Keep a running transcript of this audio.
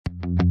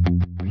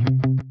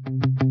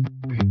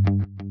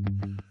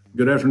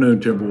Good afternoon,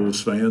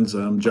 Timberwolves fans.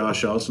 I'm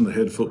Josh Austin, the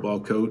head football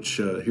coach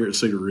here at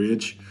Cedar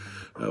Ridge.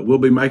 We'll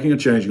be making a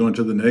change going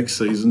to the next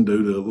season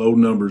due to low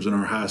numbers in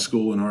our high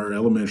school and our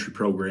elementary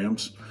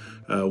programs.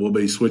 We'll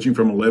be switching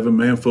from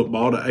 11-man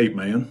football to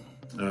 8-man.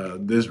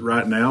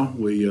 Right now,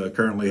 we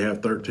currently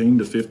have 13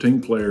 to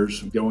 15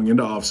 players going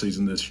into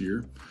off-season this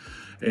year.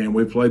 And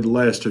we played the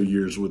last 2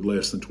 years with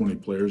less than 20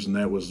 players, and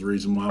that was the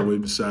reason why we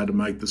decided to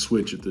make the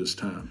switch at this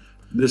time.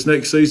 This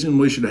next season,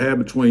 we should have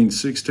between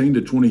 16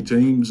 to 20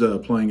 teams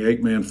playing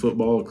 8-man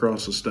football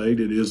across the state.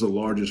 It is the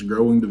largest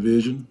growing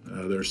division.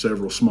 There are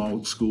several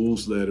small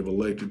schools that have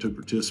elected to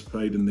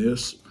participate in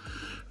this.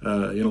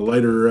 In a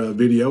later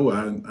video,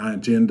 I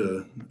intend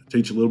to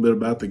teach a little bit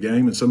about the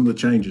game and some of the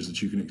changes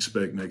that you can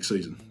expect next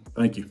season.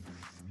 Thank you.